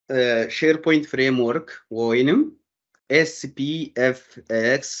SharePoint framework ወይንም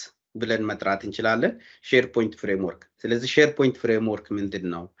SPFx ብለን መጥራት እንችላለን SharePoint framework ስለዚህ SharePoint framework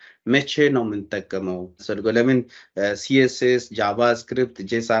ምንድነው መቼ ነው የምንጠቀመው ለምን CSS JavaScript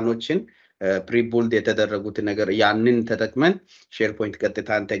JSONዎችን pre-build የተደረጉት ነገር ያንን ተጠቅመን SharePoint ቀጥታ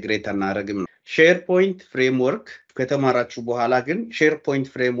ኢንተግሬት እናደርግም SharePoint framework ከተማራችሁ በኋላ ግን SharePoint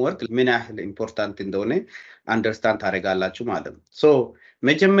framework ምን ያህል ኢምፖርታንት እንደሆነ አንደርስታንድ ታደርጋላችሁ ማለት ነው ሶ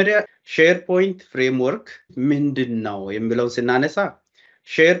መጀመሪያ SharePoint framework ምንድነው የሚለውን ስናነሳ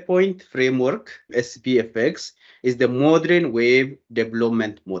SharePoint framework SPFx is the modern web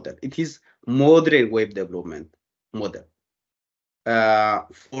development model it is modern web development model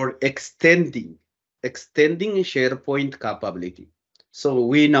for extending SharePoint capability so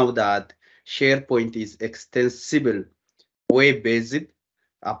we know that SharePoint is extensible web-based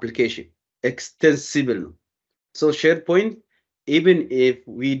application extensible so SharePoint even if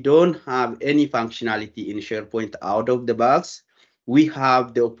we don't have any functionality in SharePoint out of the box we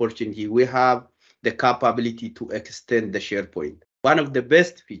have the opportunity we have the capability to extend the SharePoint one of the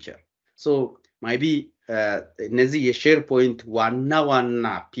best feature so maybe እነዚህ የSharePoint ዋና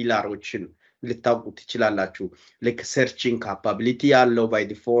ፒላሮችን ልታውቁት ይችላልላችሁ like searching capability ያለው by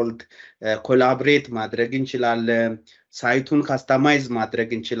default collaborate ማድረግ እንችላለን ሳይቱን customize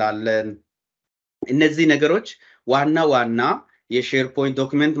ማድረግ እንችላለን እነዚህ ነገሮች ዋና የSharePoint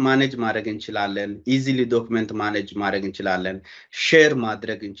document manage ማድረግ እንችላለን easily document manage ማድረግ እንችላለን share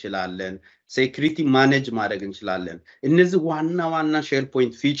ማድረግ እንችላለን security manage ማድረግ እንችላለን እነዚህ ዋና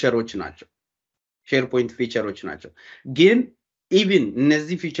SharePoint featureዎች ናቸው SharePoint featureዎች ናቸው ግን even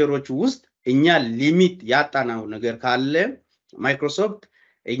እነዚህ featureዎች ውስጥ እኛ ሊሚት ያጣናው ነገር ካለ ማይክሮሶፍት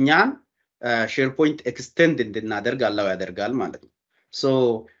እኛን SharePoint extend እንድናደርግ አላው ያደርጋል ማለት ነው so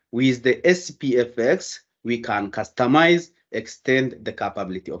with the SPFx we can customize extend the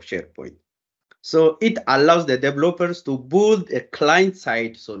capability of SharePoint so it allows the developers to build a client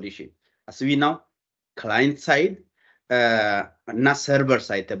side solution as we know client side እና server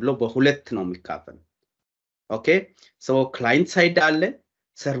side ተብሎ በሁለት ነው የሚካፈል okay so client side አለ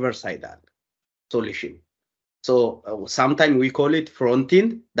server side አለ solution so sometimes we call it front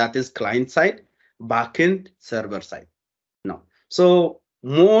end that is client side back end server side no so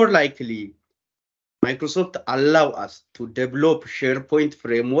more likely Microsoft allow us to develop SharePoint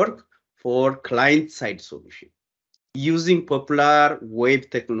framework for client side solution using popular web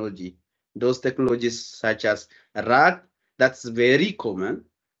technology those technologies such as React that's very common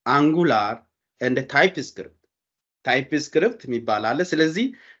Angular and the TypeScript የሚባል አለ ስለዚህ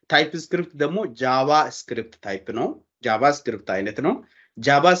TypeScript ደግሞ JavaScript type ነው JavaScript አይነት ነው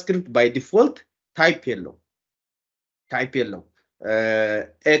JavaScript by default type የለው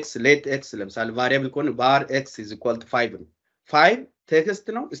x let x ለምሳሌ variable ኮን var x is equal to 5 ነው 5 text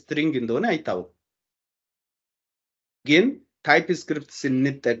ነው string እንደሆነ አይታወቅም ግን TypeScript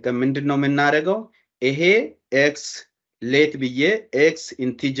ስንጠቀም ምንድነው የምናደርገው ይሄ x let ብዬ x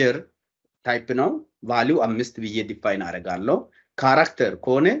integer type ነው value 5 ብዬ define አደርጋለሁ character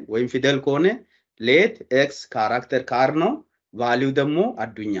ኮነ ወይም ፊደል ኮነ let x character car ነው value ደግሞ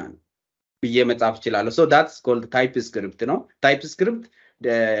አዱኛ ነው ብዬ መጻፍ ይችላል so that's called TypeScript ነው TypeScript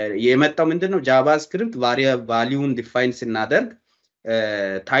የመጣው ምንድነው JavaScript value-ን define ስናደርግ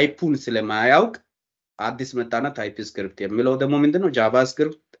ታይፑን ስለማያውቅ አዲስ መጣና TypeScript የሚለው ደግሞ ምንድነው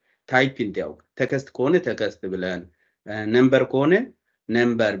JavaScript ታይፕ እንዲያውቅ text ከሆነ text ብለን number ከሆነ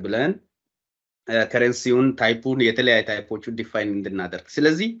number ብለን ከረንሲውን ታይፑን የተለያየ ታይፖቹን ዲፋይን እንድናደርግ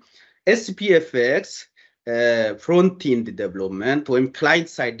ስለዚህ SPFx front end development ወይም client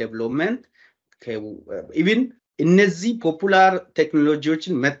side development even እነዚህ ፖፑላር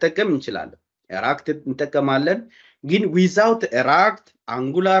ቴክኖሎጂዎችን መጠቀም እንችላለን React እንጠቀማለን ግን without React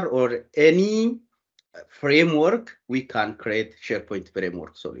Angular or any framework we can create SharePoint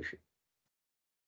framework solution